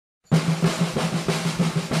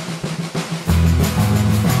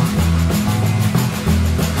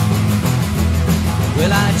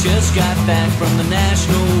just got back from the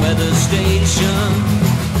National Weather Station.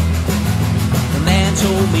 The man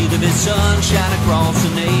told me there'd be sunshine across the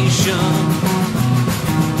nation.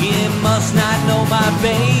 He must not know my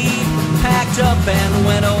babe packed up and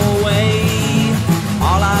went away.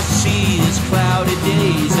 All I see is cloudy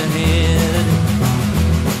days ahead.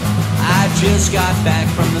 I just got back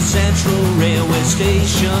from the Central Railway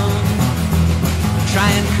Station, try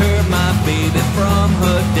and curb my baby from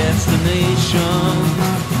her destination.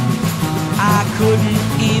 I couldn't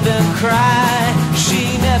even cry,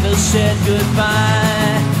 she never said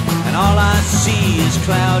goodbye, and all I see is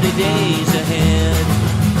cloudy days ahead.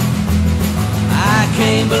 I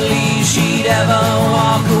can't believe she'd ever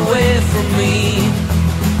walk away from me.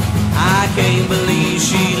 I can't believe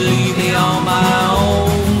she'd leave me on my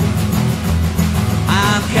own.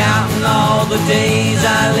 I'm counting all the days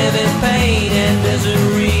I live in pain and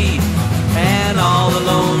misery, and all the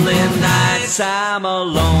lonely nights I'm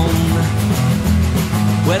alone.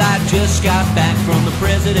 Well, I just got back from the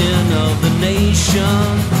President of the nation,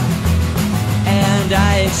 and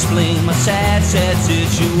I explained my sad, sad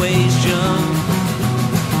situation.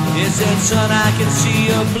 He said, son, I can see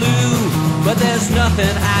you're blue, but there's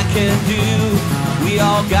nothing I can do. We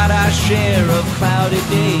all got our share of cloudy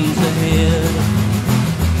days ahead.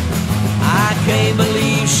 I can't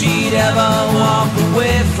believe she'd ever walk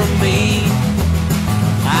away from me.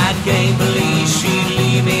 I can't believe she'd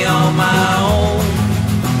leave me on my own.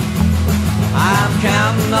 I'm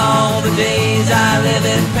counting all the days I live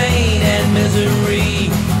in pain and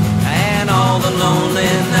misery, and all the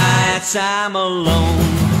lonely nights I'm alone.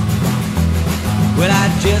 Well,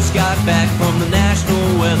 I just got back from the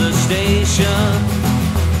National Weather Station.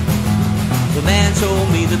 The man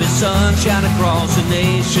told me there'd be sunshine across the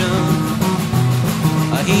nation.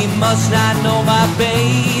 He must not know my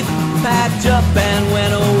babe packed up and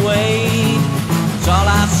went away. So all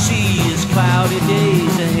I see is cloudy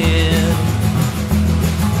days ahead.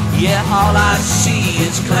 Yeah, all I see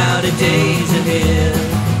is cloudy days ahead.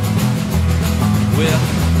 Well,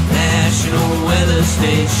 National Weather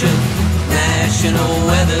Station, National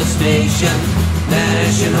Weather Station,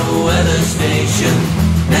 National Weather Station,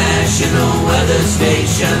 National Weather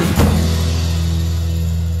Station.